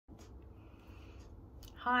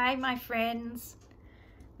Hi my friends.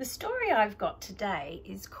 The story I've got today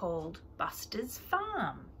is called Buster's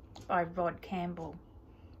Farm by Rod Campbell.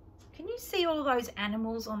 Can you see all those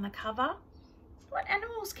animals on the cover? What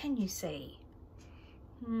animals can you see?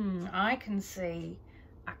 I can see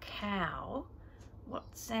a cow. What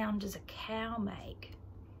sound does a cow make?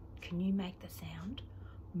 Can you make the sound?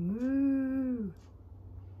 Moo.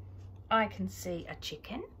 I can see a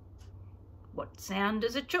chicken. What sound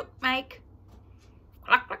does a chook make?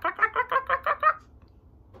 Cluck, cluck, cluck, cluck, cluck, cluck, cluck, cluck.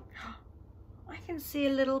 I can see a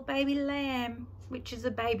little baby lamb, which is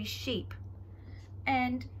a baby sheep.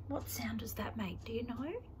 And what sound does that make? Do you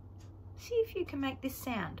know? See if you can make this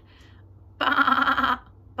sound. Ba,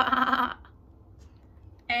 ba.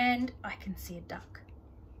 And I can see a duck.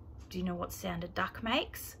 Do you know what sound a duck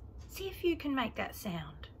makes? See if you can make that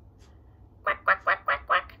sound. Quack, quack, quack, quack,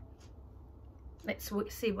 quack. Let's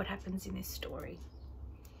see what happens in this story.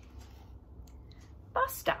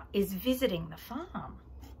 Buster is visiting the farm.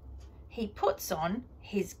 He puts on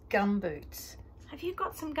his gumboots. Have you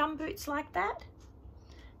got some gumboots like that?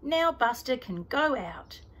 Now Buster can go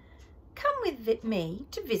out. Come with me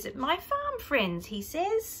to visit my farm friends, he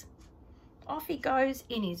says. Off he goes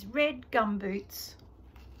in his red gumboots.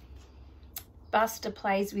 Buster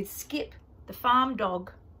plays with Skip, the farm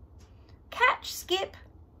dog. Catch, Skip.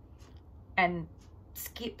 And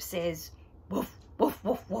Skip says, woof, woof,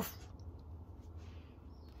 woof, woof.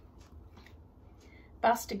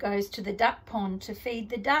 Buster goes to the duck pond to feed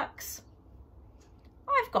the ducks.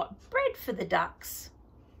 I've got bread for the ducks.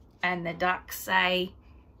 And the ducks say,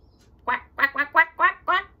 quack, quack, quack, quack, quack,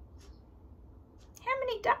 quack. How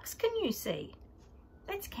many ducks can you see?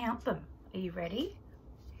 Let's count them. Are you ready?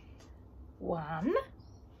 1,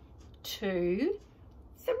 2,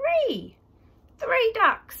 3. 3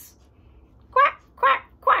 ducks. Quack, quack,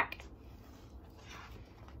 quack.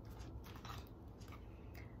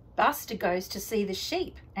 Buster goes to see the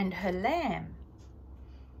sheep and her lamb.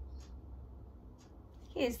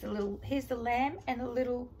 Here's the lamb and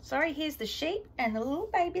here's the sheep and the little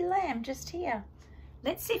baby lamb just here.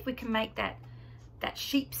 Let's see if we can make that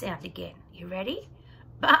sheep sound again. You ready?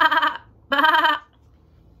 Ba, ba.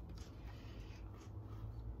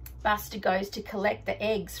 Buster goes to collect the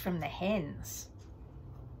eggs from the hens.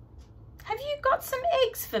 Have you got some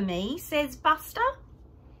eggs for me? Says Buster.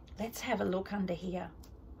 Let's have a look under here.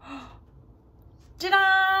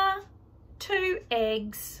 Ta-da! 2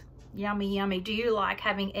 eggs. Yummy, yummy. Do you like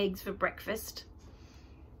having eggs for breakfast?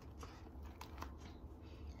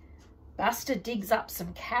 Buster digs up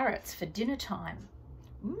some carrots for dinner time.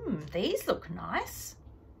 These look nice.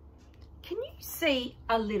 Can you see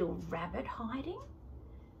a little rabbit hiding?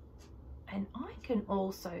 And I can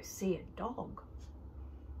also see a dog.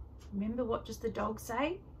 Remember, what does the dog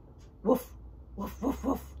say? Woof, woof, woof,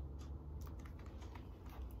 woof.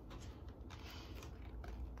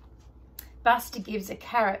 Buster gives a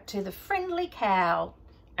carrot to the friendly cow,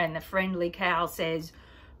 and the friendly cow says,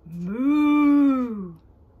 moo.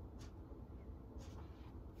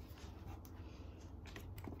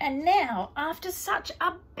 And now, after such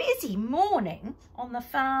a busy morning on the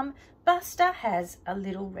farm, Buster has a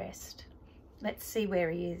little rest. Let's see where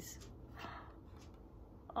he is.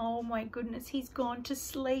 Oh my goodness, he's gone to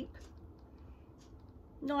sleep.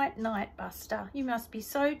 Night, night, Buster. You must be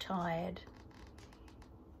so tired.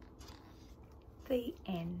 The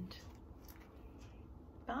end.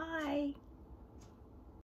 Bye.